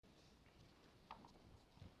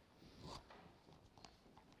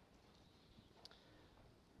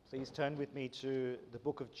Please turn with me to the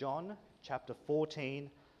book of John, chapter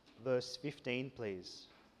 14, verse 15, please.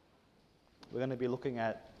 We're going to be looking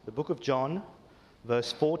at the book of John, chapter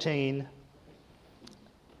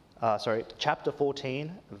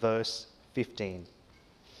 14, verse 15.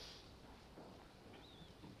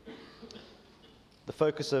 The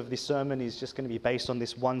focus of this sermon is just going to be based on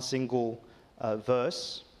this one single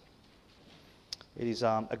verse. It is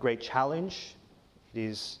a great challenge. It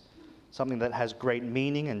is something that has great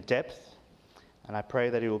meaning and depth, and I pray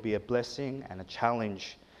that it will be a blessing and a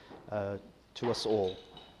challenge to us all.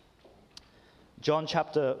 John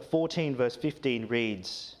chapter 14, verse 15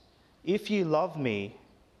 reads, "If you love me,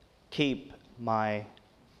 keep my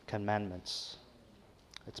commandments."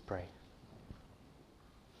 Let's pray.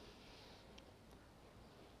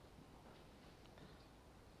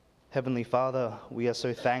 Heavenly Father, we are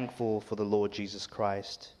so thankful for the Lord Jesus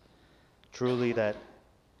Christ. Truly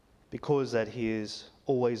because He is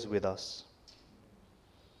always with us.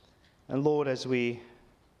 And Lord, as we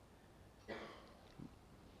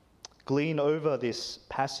glean over this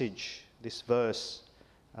passage, this verse,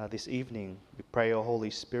 this evening, we pray, O Holy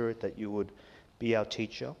Spirit, that you would be our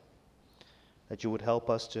teacher, that you would help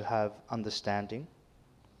us to have understanding.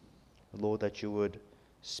 Lord, that you would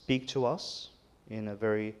speak to us in a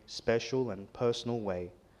very special and personal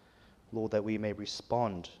way. Lord, that we may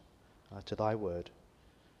respond to thy word.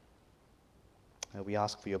 We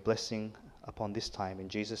ask for your blessing upon this time. In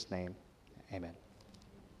Jesus' name, amen.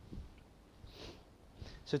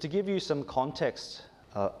 So to give you some context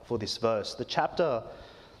for this verse, the chapter,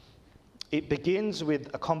 it begins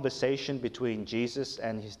with a conversation between Jesus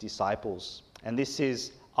and his disciples. And this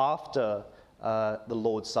is after the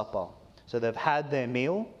Lord's Supper. So they've had their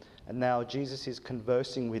meal, and now Jesus is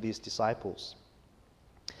conversing with his disciples.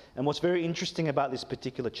 And what's very interesting about this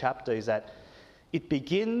particular chapter is that it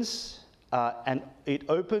begins and it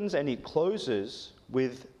opens and it closes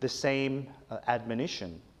with the same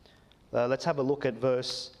admonition. Let's have a look at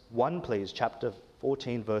verse 1, please. Chapter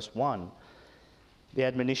 14, verse 1. The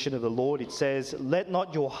admonition of the Lord, it says, "Let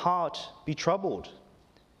not your heart be troubled.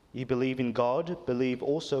 You believe in God, believe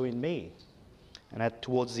also in me." And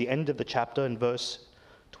towards the end of the chapter, in verse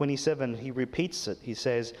 27, he repeats it. He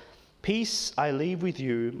says, "Peace I leave with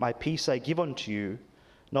you, my peace I give unto you.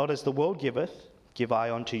 Not as the world giveth, give I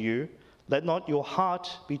unto you. Let not your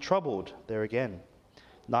heart be troubled," there again,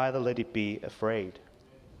 "neither let it be afraid."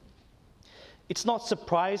 It's not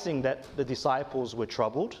surprising that the disciples were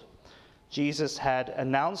troubled. Jesus had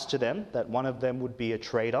announced to them that one of them would be a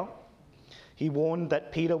traitor. He warned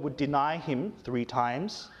that Peter would deny him 3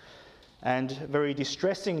 times. And very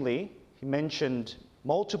distressingly, he mentioned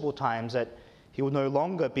multiple times that he would no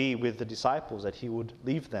longer be with the disciples, that he would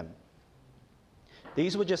leave them.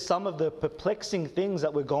 These were just some of the perplexing things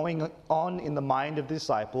that were going on in the mind of the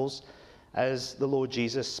disciples as the Lord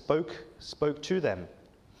Jesus spoke to them.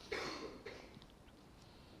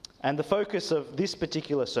 And the focus of this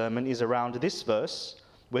particular sermon is around this verse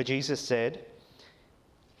where Jesus said,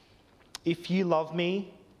 "If you love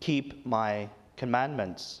me, keep my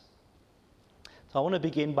commandments." So I want to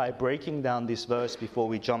begin by breaking down this verse before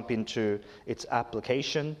we jump into its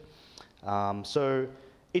application. So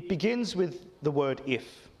it begins with the word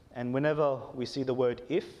 "if." And whenever we see the word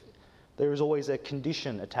 "if," there is always a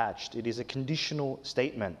condition attached. It is a conditional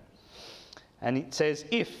statement. And it says,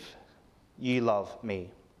 "If ye love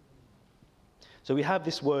me." So we have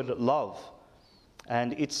this word love.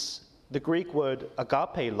 And it's the Greek word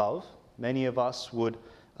agape love. Many of us would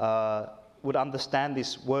understand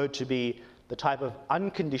this word to be the type of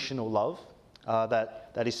unconditional love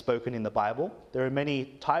that is spoken in the Bible. There are many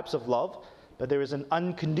types of love, but there is an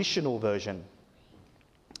unconditional version.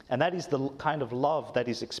 And that is the kind of love that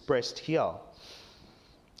is expressed here.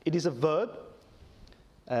 It is a verb,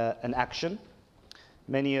 an action.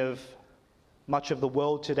 Much of the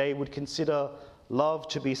world today would consider love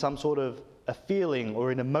to be some sort of a feeling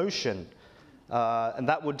or an emotion. And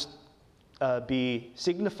that would be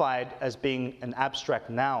signified as being an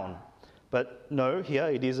abstract noun. But no, here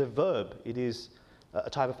it is a verb. It is a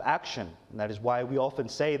type of action. And that is why we often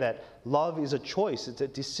say that love is a choice. It's a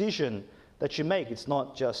decision that you make. It's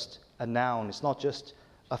not just a noun. It's not just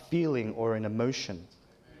a feeling or an emotion.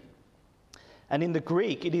 And in the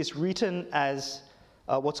Greek, it is written as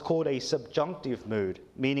what's called a subjunctive mood,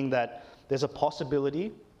 meaning that there's a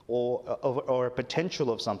possibility or a potential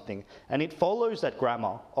of something. And it follows that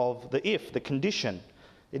grammar of the if, the condition.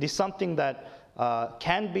 It is something that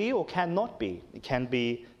can be or cannot be. It can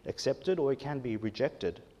be accepted or it can be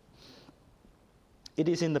rejected. It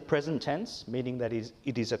is in the present tense, meaning that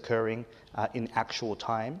it is occurring in actual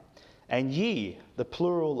time. And ye, the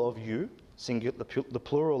plural of you, singular, the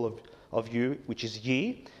plural of you, which is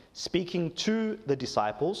ye, speaking to the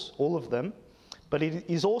disciples, all of them, but it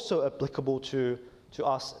is also applicable to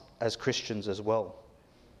us as Christians as well.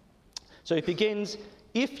 So it begins,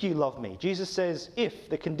 if you love me. Jesus says, if,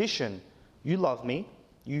 the condition, you love me,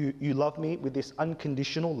 you love me with this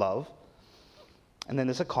unconditional love. And then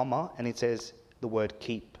there's a comma, and it says the word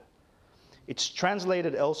keep. It's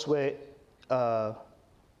translated elsewhere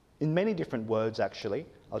in many different words, actually.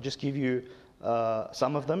 I'll just give you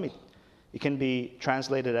some of them. It can be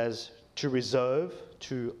translated as to reserve,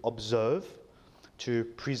 to observe, to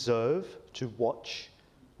preserve, to watch,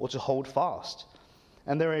 or to hold fast.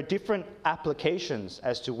 And there are different applications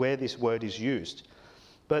as to where this word is used.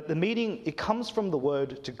 But the meaning, it comes from the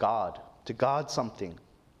word to guard something,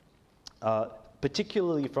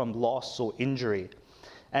 particularly from loss or injury.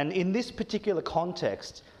 And in this particular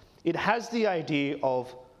context, it has the idea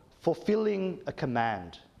of fulfilling a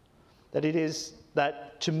command. That it is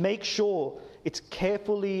that to make sure it's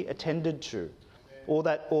carefully attended to, or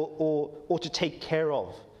to take care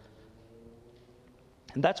of.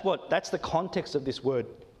 And that's the context of this word,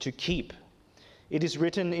 to keep. It is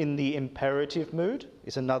written in the imperative mood.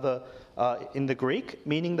 It's another in the Greek,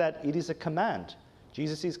 meaning that it is a command.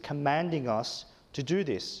 Jesus is commanding us to do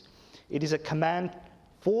this. It is a command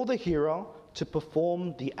for the hearer to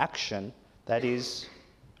perform the action. That is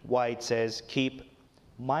why it says, keep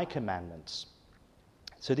my commandments.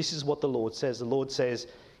 So this is what the Lord says. The Lord says,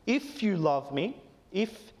 if you love me,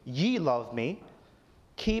 if ye love me,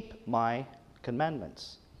 keep my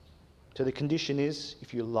commandments. So the condition is,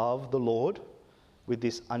 if you love the Lord with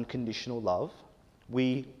this unconditional love,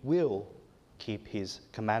 we will keep his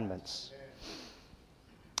commandments.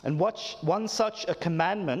 And one such a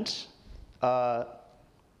commandment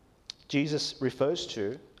Jesus refers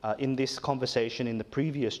to in this conversation in the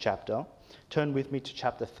previous chapter. Turn with me to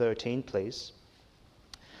chapter 13, please.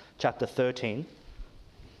 Chapter 13.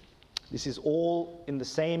 This is all in the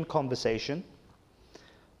same conversation.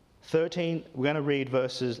 13, we're going to read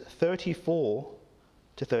verses 34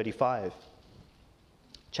 to 35.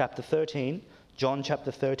 Chapter 13, John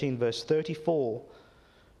chapter 13, verse 34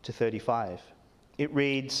 to 35. It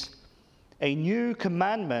reads, a new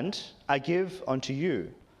commandment I give unto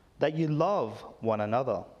you, that ye love one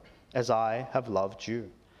another, as I have loved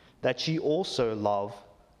you, that ye also love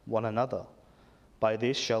one another. By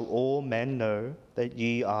this shall all men know that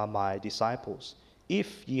ye are my disciples,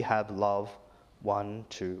 if ye have love one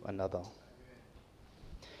to another.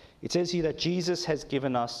 It says here that Jesus has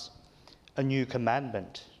given us a new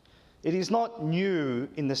commandment. It is not new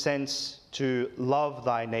in the sense to love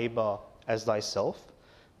thy neighbor as thyself,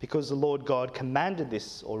 because the Lord God commanded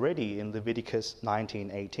this already in Leviticus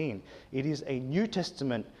 19:18. It is a New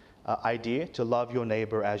Testament idea to love your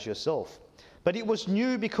neighbor as yourself. But it was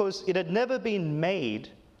new because it had never been made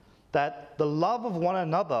that the love of one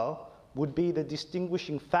another would be the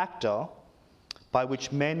distinguishing factor by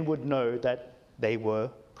which men would know that they were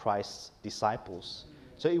Christ's disciples.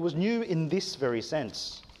 So it was new in this very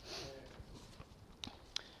sense.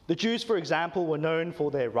 The Jews, for example, were known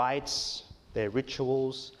for their rites, their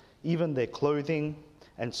rituals, even their clothing,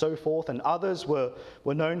 and so forth, and others were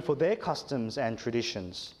known for their customs and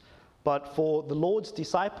traditions. But for the Lord's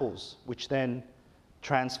disciples, which then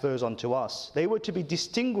transfers onto us, they were to be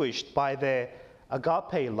distinguished by their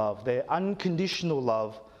agape love, their unconditional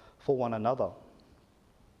love for one another.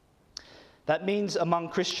 That means among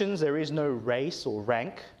Christians there is no race or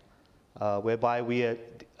rank whereby we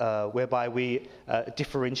are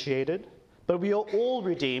differentiated, but we are all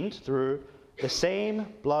redeemed through the same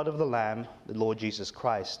blood of the Lamb, the Lord Jesus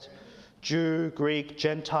Christ. Jew, Greek,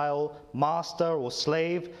 Gentile, master or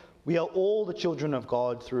slave, we are all the children of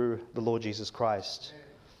God through the Lord Jesus Christ.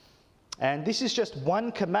 And this is just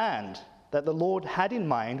one command that the Lord had in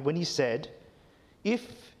mind when he said,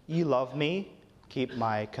 if ye love me, keep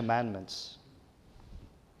my commandments.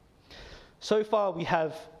 So far we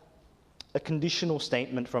have a conditional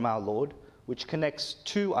statement from our Lord which connects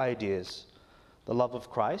two ideas: the love of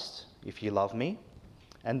Christ, if ye love me,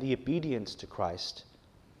 and the obedience to Christ.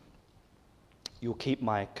 You'll keep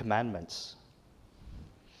my commandments.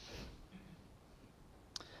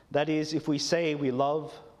 That is, if we say we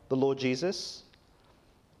love the Lord Jesus,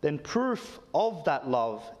 then proof of that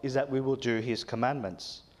love is that we will do his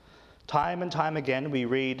commandments. Time and time again we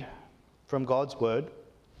read from God's word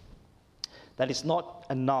that it's not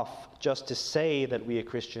enough just to say that we are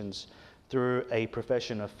Christians through a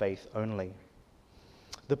profession of faith only.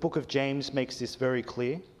 The book of James makes this very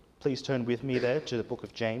clear. Please turn with me there to the book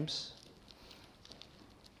of James.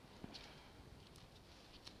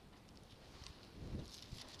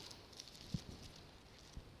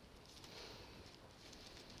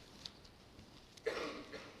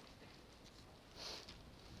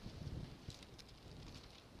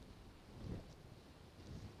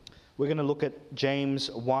 We're going to look at James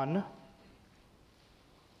 1,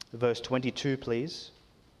 verse 22, please.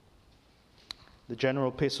 The general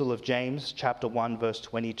epistle of James, chapter 1, verse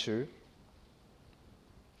 22.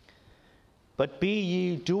 But be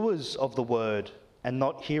ye doers of the word, and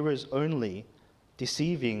not hearers only,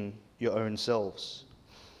 deceiving your own selves.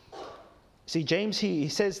 See, James he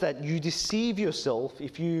says that you deceive yourself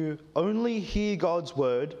if you only hear God's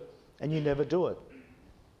word and you never do it.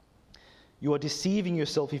 You are deceiving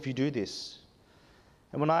yourself if you do this.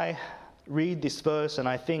 And when I read this verse and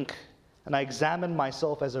I think, and I examine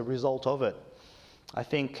myself as a result of it, I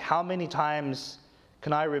think, how many times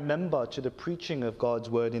can I remember to the preaching of God's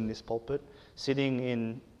word in this pulpit, sitting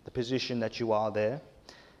in the position that you are there,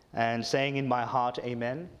 and saying in my heart,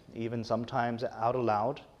 amen, even sometimes out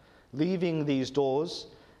aloud, leaving these doors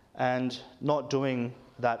and not doing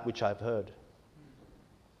that which I've heard.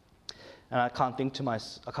 And I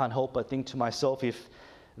can't help but think to myself, if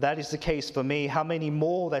that is the case for me, how many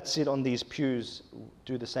more that sit on these pews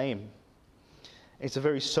do the same? It's a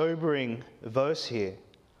very sobering verse here.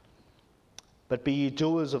 But be ye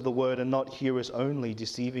doers of the word and not hearers only,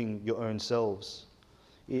 deceiving your own selves.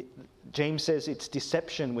 James says it's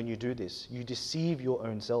deception when you do this. You deceive your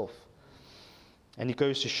own self. And it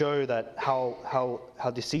goes to show that how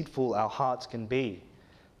deceitful our hearts can be.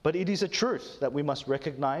 But it is a truth that we must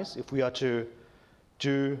recognize if we are to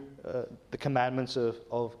do the commandments of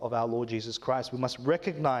our Lord Jesus Christ. We must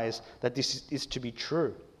recognize that this is to be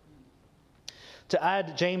true. To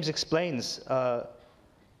add, James explains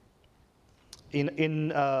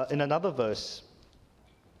in another verse,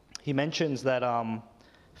 he mentions that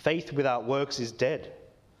faith without works is dead.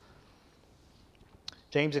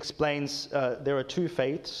 James explains there are two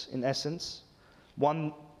faiths in essence.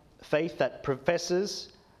 One faith that professes,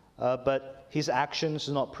 but his actions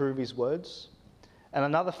do not prove his words. And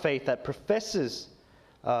another faith that professes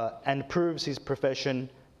and proves his profession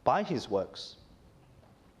by his works.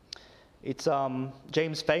 It's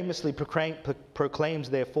James famously proclaims,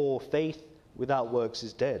 therefore, faith without works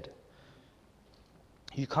is dead.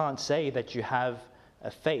 You can't say that you have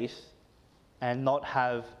a faith and not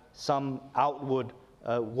have some outward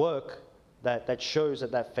work that shows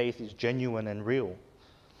that faith is genuine and real.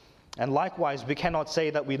 And likewise, we cannot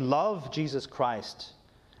say that we love Jesus Christ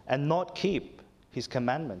and not keep his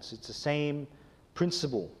commandments. It's the same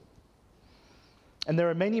principle. And there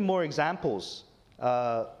are many more examples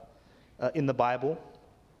in the Bible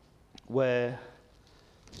where,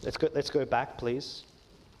 let's go back, please,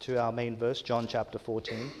 to our main verse, John chapter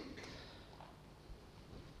 14.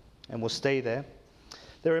 And we'll stay there.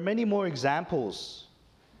 There are many more examples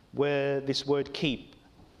where this word keep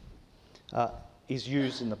is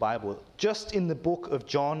used in the Bible. Just in the book of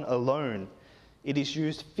John alone, it is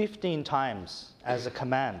used 15 times as a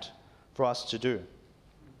command for us to do.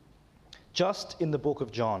 Just in the book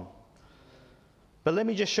of John. But let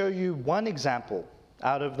me just show you one example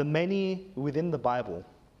out of the many within the Bible.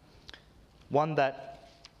 One that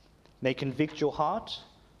may convict your heart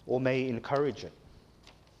or may encourage it.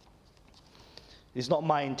 It's not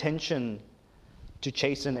my intention to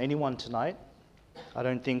chasten anyone tonight. I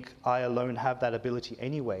don't think I alone have that ability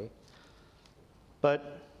anyway.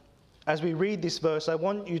 But as we read this verse, I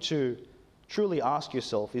want you to truly ask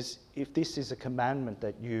yourself if this is a commandment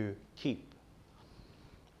that you keep.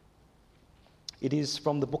 It is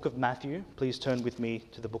from the book of Matthew. Please turn with me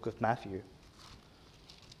to the book of Matthew.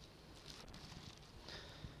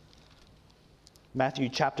 Matthew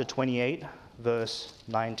chapter 28, verse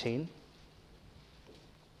 19.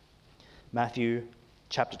 Matthew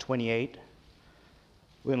chapter 28.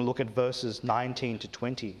 We're going to look at verses 19 to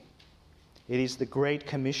 20. It is the Great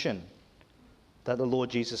Commission that the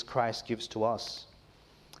Lord Jesus Christ gives to us.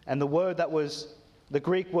 And the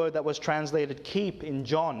Greek word that was translated keep in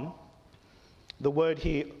John, the word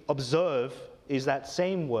here, observe, is that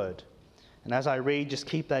same word. And as I read, just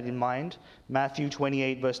keep that in mind. Matthew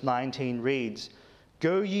 28 verse 19 reads,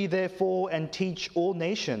 "Go ye therefore and teach all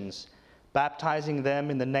nations, baptizing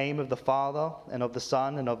them in the name of the Father and of the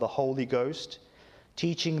Son and of the Holy Ghost,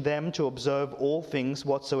 teaching them to observe all things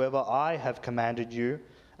whatsoever I have commanded you.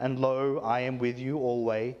 And lo, I am with you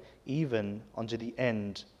always, even unto the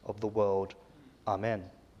end of the world. Amen."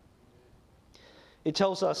 It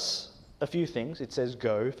tells us a few things. It says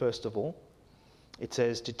go, first of all. It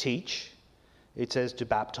says to teach. It says to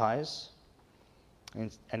baptize.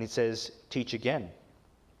 And it says teach again.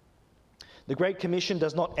 The Great Commission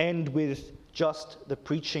does not end with just the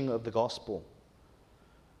preaching of the gospel.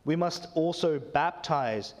 We must also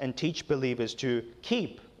baptize and teach believers to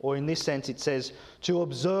keep, or in this sense it says to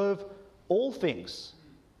observe all things.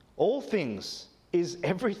 All things is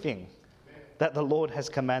everything that the Lord has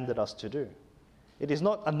commanded us to do. It is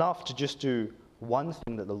not enough to just do one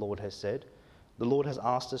thing that the Lord has said. The Lord has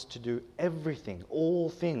asked us to do everything, all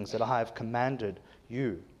things that I have commanded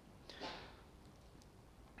you.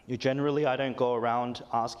 Generally, I don't go around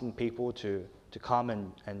asking people to come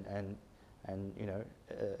and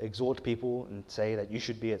exhort people and say that you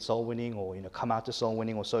should be at soul winning, or come out to soul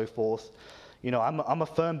winning, or so forth. I'm a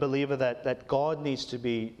firm believer that God needs to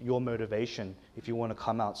be your motivation if you want to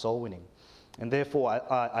come out soul winning, and therefore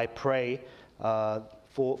I pray for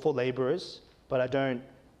laborers, but I don't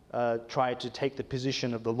try to take the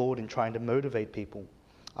position of the Lord in trying to motivate people.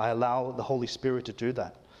 I allow the Holy Spirit to do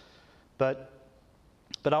that.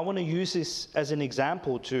 But I want to use this as an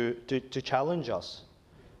example to challenge us,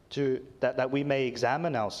 that we may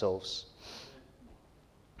examine ourselves.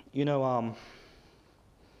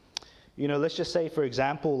 Let's just say, for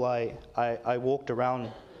example, I walked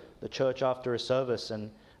around the church after a service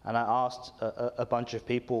and I asked a bunch of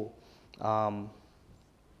people, why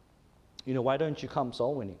don't you come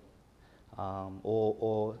soul winning?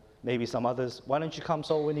 Or maybe some others, why don't you come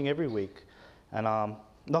soul winning every week? And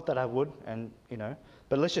not that I would,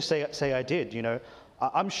 but let's just say I did.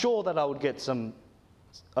 I'm sure that I would get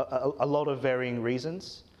a lot of varying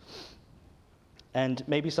reasons, and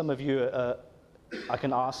maybe some of you, I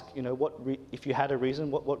can ask, if you had a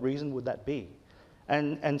reason, what reason would that be?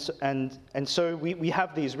 And so we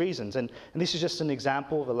have these reasons, and this is just an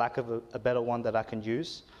example of a lack of a better one that I can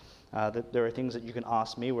use. That there are things that you can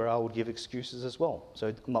ask me where I would give excuses as well. So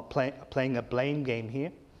I'm not playing a blame game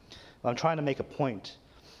here. I'm trying to make a point.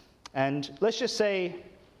 And let's just say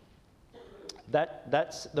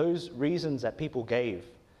that's those reasons that people gave.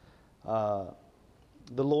 The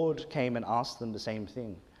Lord came and asked them the same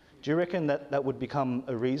thing. Do you reckon that would become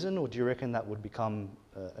a reason, or do you reckon that would become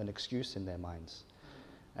an excuse in their minds?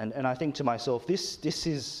 And I think to myself, this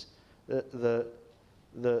is the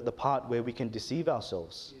part where we can deceive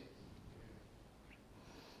ourselves.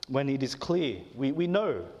 When it is clear, we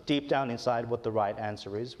know deep down inside what the right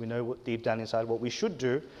answer is. We know deep down inside what we should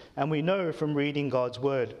do, and we know from reading God's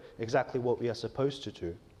word exactly what we are supposed to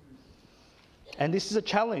do. And this is a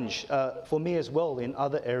challenge for me as well in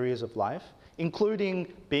other areas of life,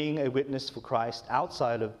 including being a witness for Christ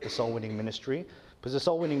outside of the soul winning ministry, because the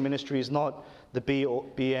soul winning ministry is not the be all,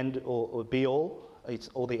 it's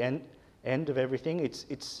all the end of everything.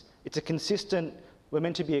 It's a consistent. We're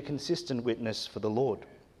meant to be a consistent witness for the Lord.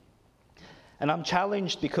 And I'm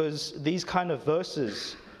challenged because these kind of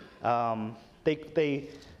verses, they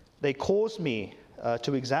cause me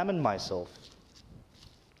to examine myself.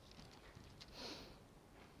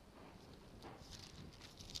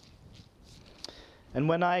 And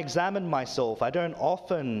when I examine myself, I don't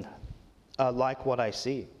often like what I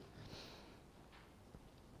see.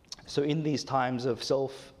 So in these times of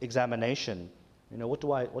self-examination, what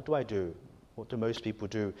do I do? What do most people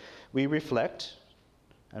do? We reflect.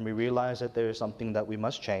 And we realize that there is something that we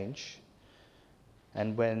must change.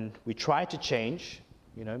 And when we try to change,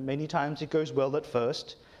 many times it goes well at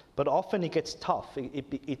first, but often it gets tough.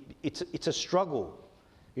 It's a struggle.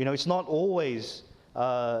 It's not always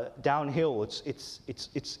downhill.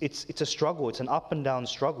 It's a struggle. It's an up and down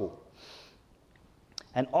struggle.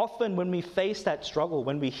 And often when we face that struggle,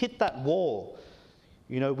 when we hit that wall,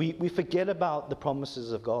 we forget about the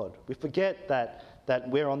promises of God. We forget that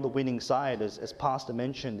we're on the winning side, as Pastor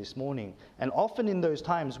mentioned this morning. And often in those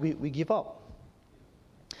times, we give up.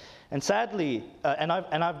 And sadly, and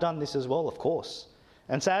I've done this as well, of course.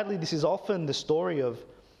 And sadly, this is often the story of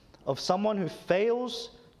someone who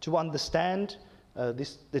fails to understand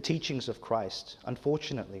the teachings of Christ,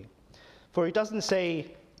 unfortunately. For he doesn't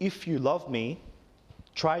say, if you love me,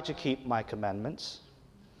 try to keep my commandments.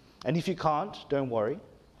 And if you can't, don't worry.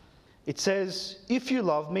 It says, if you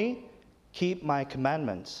love me, keep my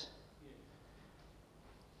commandments.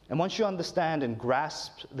 And once you understand and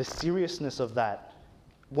grasp the seriousness of that,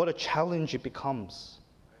 what a challenge it becomes.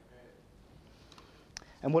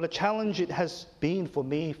 And what a challenge it has been for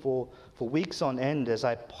me for weeks on end as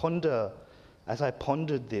I pondered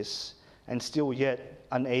this, and still yet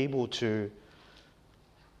unable to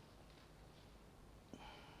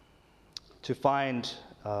find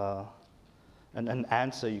an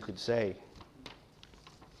answer, you could say.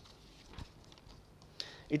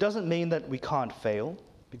 It doesn't mean that we can't fail,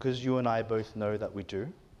 because you and I both know that we do.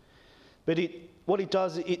 But what it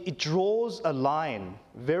does, it draws a line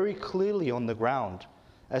very clearly on the ground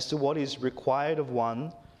as to what is required of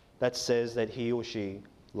one that says that he or she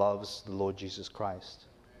loves the Lord Jesus Christ.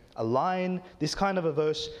 A line, this kind of a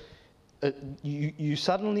verse, you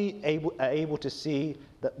suddenly are able to see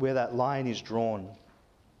that where that line is drawn.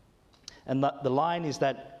 And the line is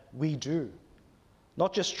that we do.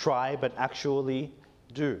 Not just try, but actually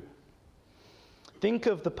do. Think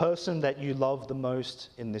of the person that you love the most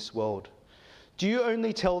in this world. Do you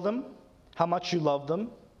only tell them how much you love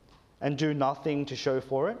them and do nothing to show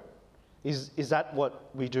for it? Is that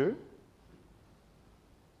what we do?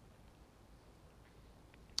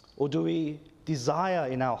 Or do we desire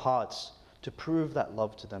in our hearts to prove that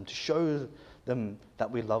love to them, to show them that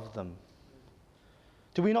we love them?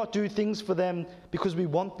 Do we not do things for them because we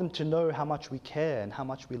want them to know how much we care and how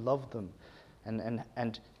much we love them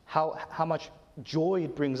and how much joy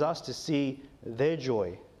it brings us to see their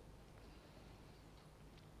joy?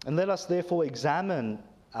 And let us therefore examine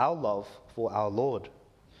our love for our Lord.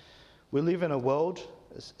 We live in a world,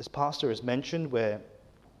 as Pastor has mentioned, where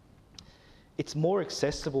it's more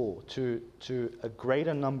accessible to a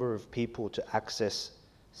greater number of people to access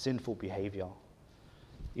sinful behavior.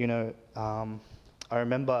 I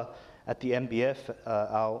remember at the MBF,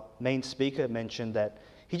 our main speaker mentioned that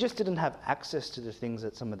he just didn't have access to the things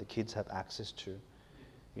that some of the kids have access to,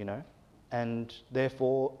 and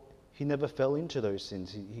therefore he never fell into those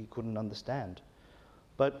sins. He couldn't understand.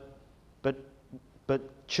 But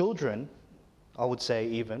children, I would say,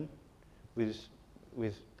 even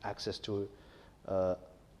with access to a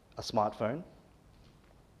smartphone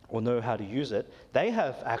or know how to use it, they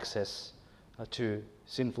have access to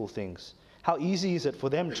sinful things. How easy is it for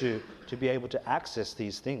them to be able to access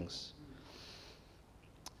these things?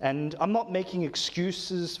 And I'm not making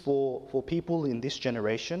excuses for people in this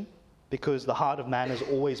generation, because the heart of man has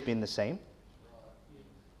always been the same.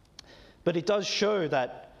 But it does show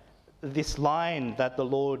that this line that the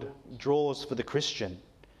Lord draws for the Christian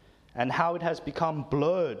and how it has become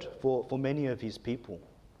blurred for many of his people.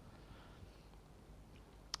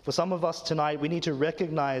 For some of us tonight, we need to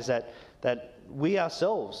recognize that we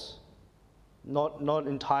ourselves, not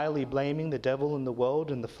entirely blaming the devil and the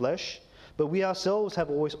world and the flesh, but we ourselves have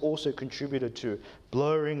always also contributed to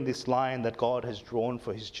blurring this line that God has drawn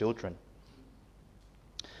for his children.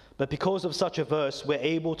 But because of such a verse, we're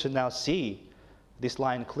able to now see this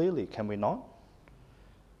line clearly, can we not?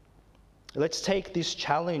 Let's take this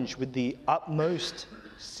challenge with the utmost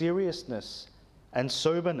seriousness and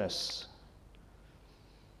soberness.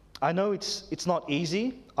 I know it's not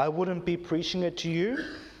easy. I wouldn't be preaching it to you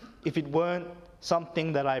if it weren't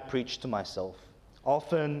something that I preach to myself.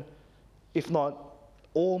 Often, if not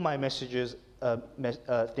all my messages,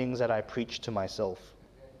 things that I preach to myself.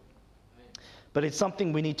 But it's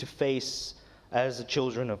something we need to face as the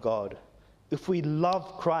children of God. If we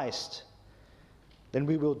love Christ, then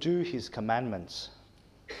we will do his commandments.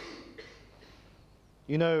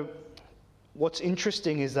 What's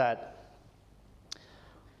interesting is that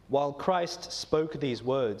while Christ spoke these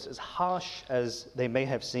words, as harsh as they may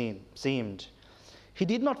have seemed, he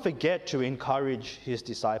did not forget to encourage his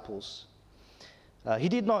disciples. He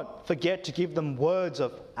did not forget to give them words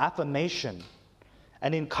of affirmation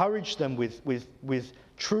and encourage them with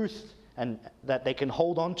truth and that they can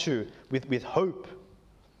hold on to with hope.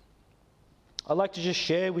 I'd like to just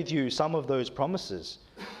share with you some of those promises,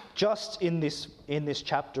 just in this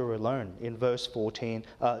chapter alone, in verse 14,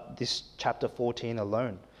 this chapter 14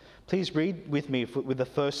 alone. Please read with me with the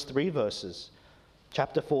first 3 verses.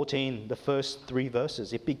 Chapter 14, the first 3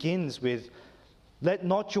 verses. It begins with, "Let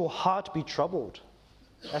not your heart be troubled."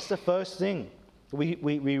 That's the first thing we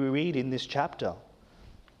read in this chapter.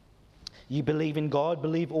 "You believe in God,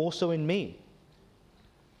 believe also in me.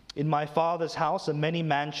 In my Father's house are many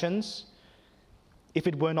mansions. If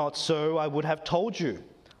it were not so, I would have told you.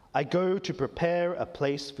 I go to prepare a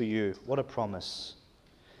place for you." What a promise.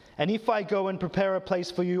 "And if I go and prepare a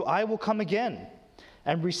place for you, I will come again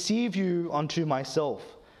and receive you unto myself,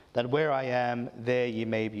 that where I am, there ye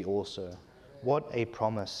may be also." What a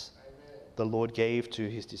promise the Lord gave to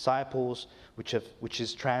his disciples, which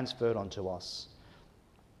is transferred onto us.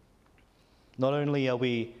 Not only are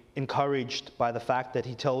we encouraged by the fact that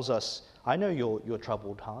he tells us, "I know your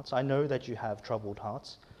troubled hearts. I know that you have troubled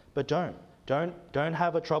hearts, but don't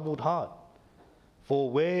have a troubled heart. For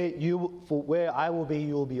where I will be,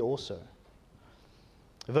 you will be also."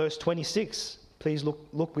 Verse 26. Please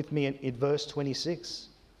look with me in verse 26.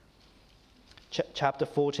 Chapter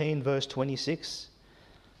 14, verse 26.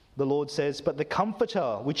 The Lord says, "But the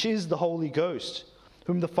Comforter, which is the Holy Ghost,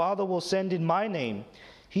 whom the Father will send in my name,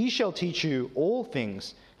 he shall teach you all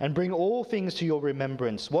things, and bring all things to your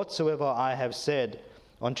remembrance, whatsoever I have said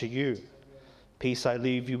unto you. Peace I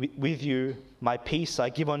leave with you, my peace I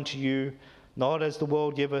give unto you. Not as the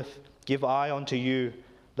world giveth, give I unto you.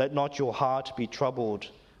 Let not your heart be troubled,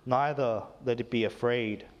 neither let it be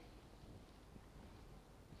afraid.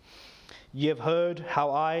 Ye have heard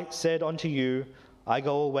how I said unto you, I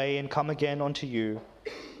go away and come again unto you.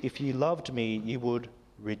 If ye loved me, ye would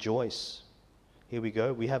rejoice. Here we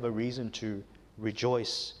go. We have a reason to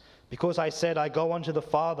rejoice. Because I said, I go unto the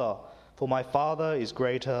Father, for my Father is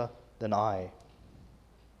greater than I.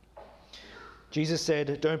 Jesus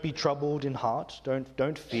said, don't be troubled in heart.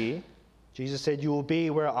 Don't fear. Jesus said, you will be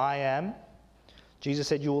where I am. Jesus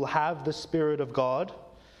said, you will have the Spirit of God.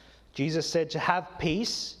 Jesus said to have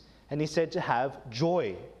peace, and he said to have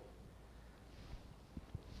joy.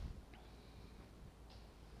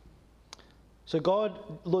 So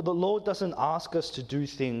the Lord doesn't ask us to do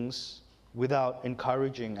things without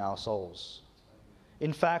encouraging our souls.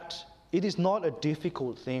 In fact, it is not a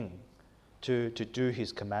difficult thing to do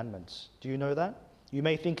his commandments. Do you know that? You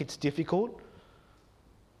may think it's difficult.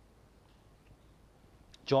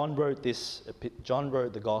 John wrote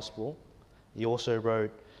the gospel. He also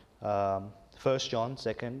wrote 1 John,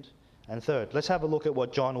 2nd and 3rd. Let's have a look at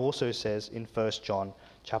what John also says in 1 John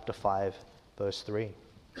chapter 5, verse 3.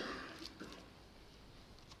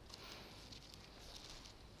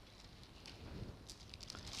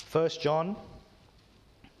 1 John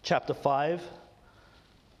chapter 5,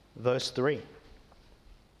 verse 3.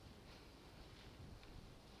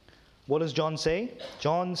 What does John say?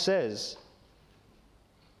 John says,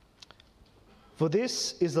 for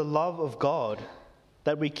this is the love of God,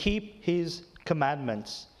 that we keep his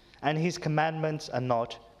commandments, and his commandments are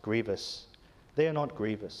not grievous. They are not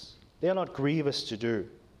grievous. They are not grievous to do.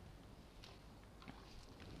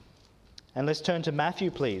 And let's turn to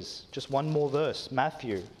Matthew, please. Just one more verse.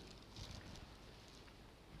 Matthew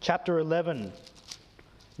chapter 11.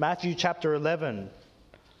 Matthew chapter 11,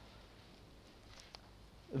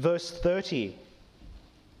 verse 30.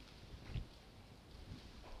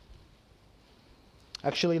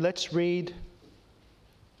 Actually, let's read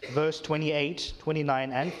verse 28,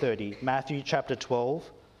 29, and 30. Matthew chapter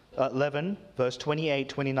 11, verse 28,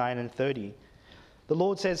 29, and 30. The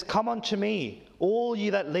Lord says, come unto me, all ye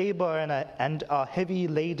that labor and are heavy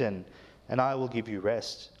laden, and I will give you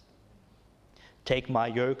rest. Take my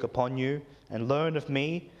yoke upon you, and learn of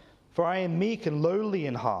me, for I am meek and lowly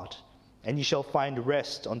in heart, and ye shall find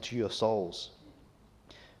rest unto your souls.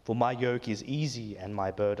 For my yoke is easy and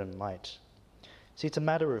my burden light. See, it's a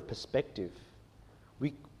matter of perspective.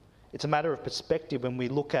 It's a matter of perspective when we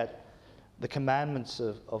look at the commandments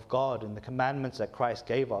of God and the commandments that Christ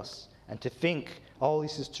gave us, and to think, oh,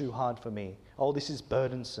 this is too hard for me. Oh, this is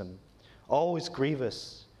burdensome. Oh, it's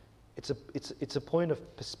grievous. It's a point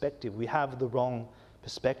of perspective. We have the wrong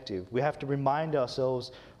perspective. We have to remind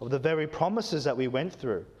ourselves of the very promises that we went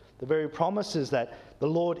through, the very promises that the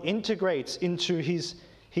Lord integrates into his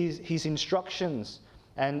instructions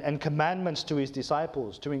and commandments to his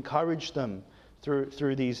disciples, to encourage them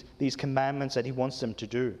through these commandments that he wants them to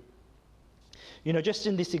do. You know, just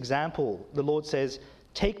in this example, the Lord says,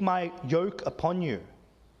 take my yoke upon you.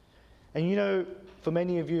 And you know, for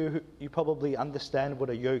many of you, you probably understand what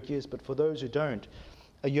a yoke is, but for those who don't,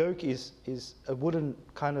 a yoke is a wooden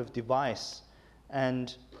kind of device,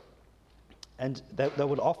 and they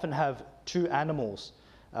would often have two animals,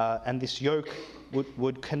 and this yoke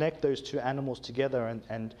would connect those two animals together,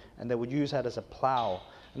 and they would use that as a plow.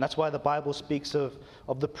 And that's why the Bible speaks of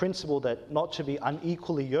the principle that not to be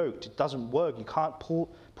unequally yoked. It doesn't work. You can't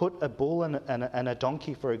put a bull and a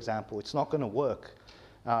donkey, for example. It's not going to work.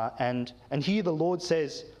 And here the Lord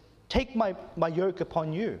says, take my yoke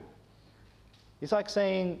upon you. It's like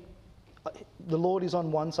saying, the Lord is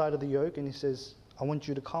on one side of the yoke, and he says, I want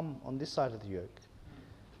you to come on this side of the yoke.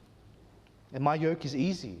 And my yoke is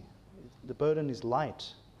easy. The burden is light.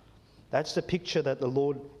 That's the picture that the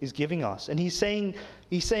Lord is giving us. And he's saying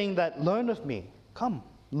that, learn of me. Come,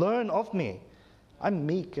 learn of me. I'm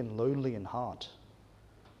meek and lowly in heart.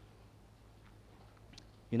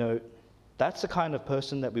 You know, that's the kind of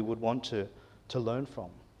person that we would want to learn from.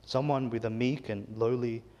 Someone with a meek and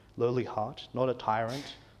lowly heart, not a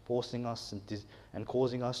tyrant, forcing us and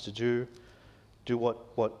causing us to do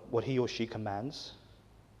what he or she commands.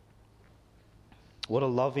 What a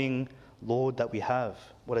loving Lord that we have.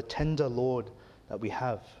 What a tender Lord that we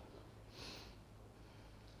have.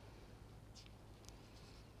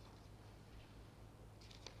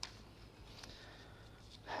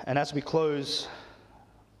 And as we close,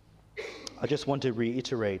 I just want to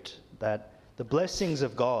reiterate that the blessings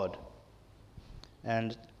of God,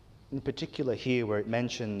 and in particular here where it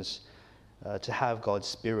mentions to have God's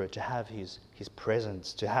Spirit, to have His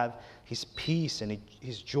presence, to have His peace and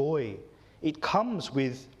His joy, it comes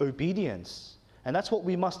with obedience. And that's what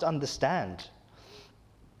we must understand.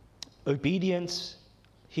 Obedience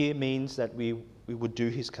here means that we would do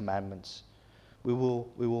His commandments. we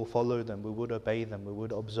will follow them, we would obey them, we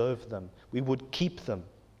would observe them, we would keep them.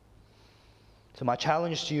 So my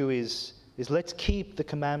challenge to you is let's keep the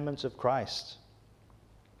commandments of Christ.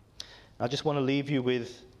 I just want to leave you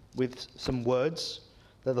with some words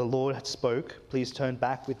that the Lord had spoke. Please turn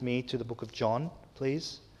back with me to the book of John,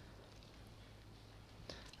 please.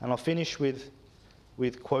 And I'll finish with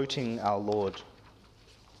quoting our Lord.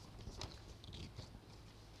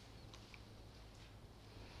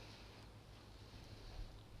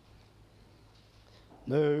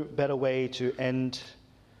 No better way to end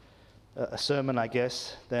a sermon, I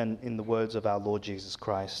guess, than in the words of our Lord Jesus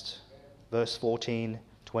Christ. Verse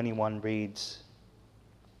 14:21 reads,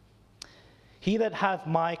 "He that hath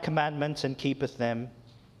my commandments and keepeth them,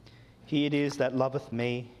 he it is that loveth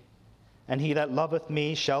me, and he that loveth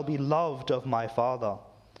me shall be loved of my Father,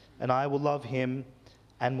 and I will love him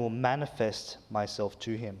and will manifest myself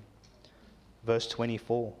to him." Verse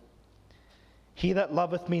 24, "He that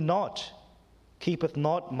loveth me not keepeth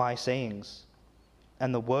not my sayings,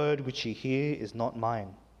 and the word which ye hear is not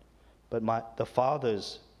mine, but the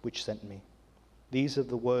Father's which sent me." These are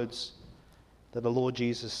the words that the Lord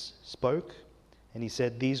Jesus spoke, and he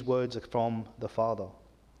said these words are from the Father.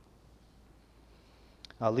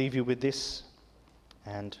 I'll leave you with this,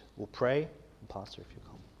 and we'll pray. And Pastor, if you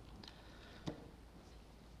come.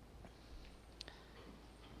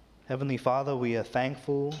 Heavenly Father, we are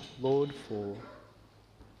thankful, Lord, for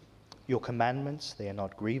your commandments. They are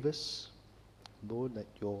not grievous. Lord, that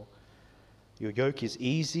your yoke is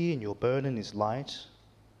easy and your burden is light.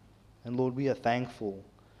 And Lord, we are thankful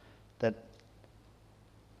that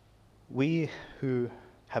we who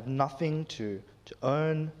have nothing to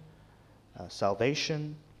earn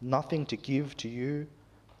salvation, nothing to give to you,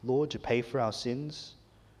 Lord, to pay for our sins,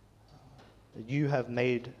 that you have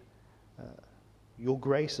made your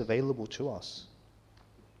grace available to us,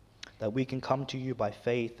 that we can come to you by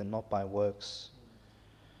faith and not by works.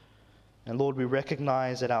 And Lord, we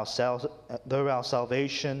recognize that though our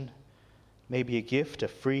salvation may be a gift, a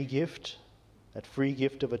free gift, that free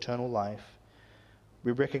gift of eternal life,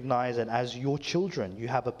 we recognize that as your children, you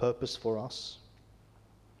have a purpose for us.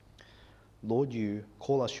 Lord, you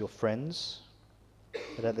call us your friends,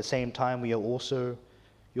 but at the same time, we are also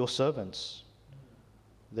your servants.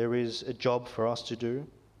 There is a job for us to do.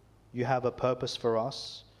 You have a purpose for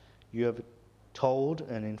us. You have told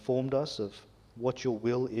and informed us of what your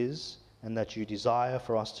will is and that you desire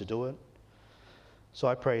for us to do it. So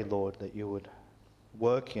I pray, Lord, that you would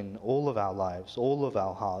work in all of our lives, all of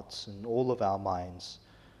our hearts, and all of our minds.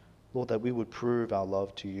 Lord, that we would prove our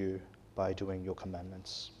love to you by doing your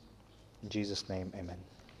commandments. In Jesus' name, amen. Amen.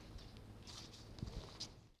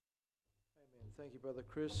 Thank you, Brother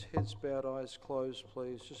Chris. Heads bowed, eyes closed,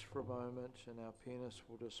 please, just for a moment, and our pianist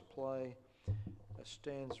will just play a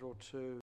stanza or two.